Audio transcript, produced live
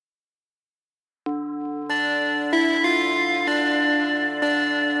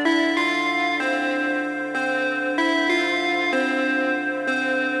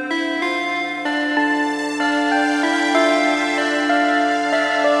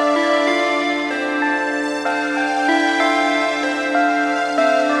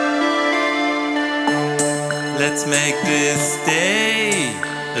Let's make this day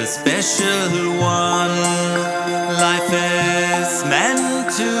a special one. Life is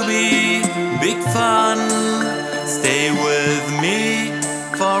meant to be big fun. Stay with me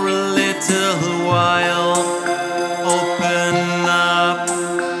for a little while. Open up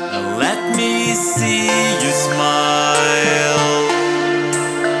and let me see you smile.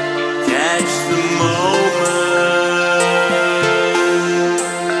 Catch the moment.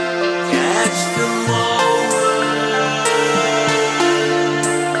 Catch the moment.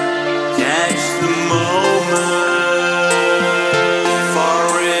 Catch the moment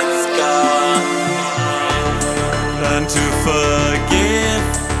before it's gone. Learn to forgive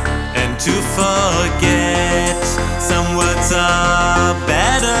and to forget. Some words are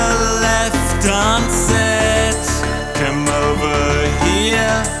better left unsaid. Come over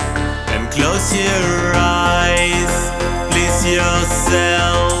here and close your eyes. Please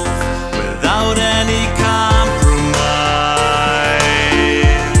yourself without any compromise.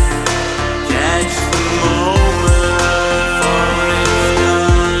 Catch the moment before it's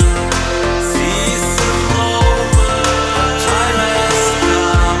gone. Seize the moment, time has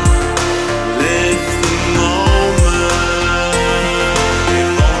come. Live the moment, it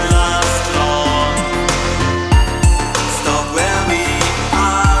won't last long. Stop where we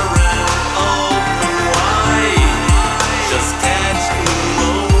are and open wide. Just catch the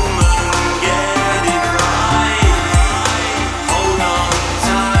moment, get it right. Hold on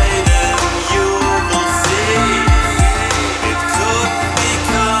tight and you will see. It could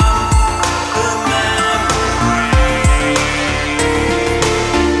become a memory.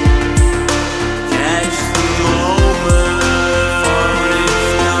 Catch the moment before it's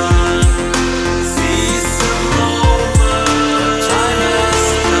gone. Seize the moment, time has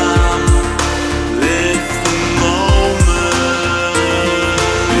come. Live the moment,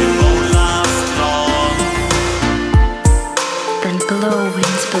 it won't last long. Then blow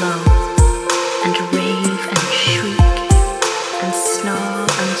winds blow, and rave and shriek, and snarl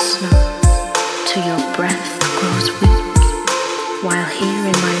and snarl, till your breath grows weak. While here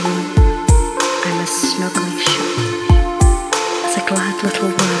in my room, I'm as snugly shut as a glad little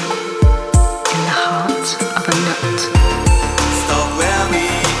worm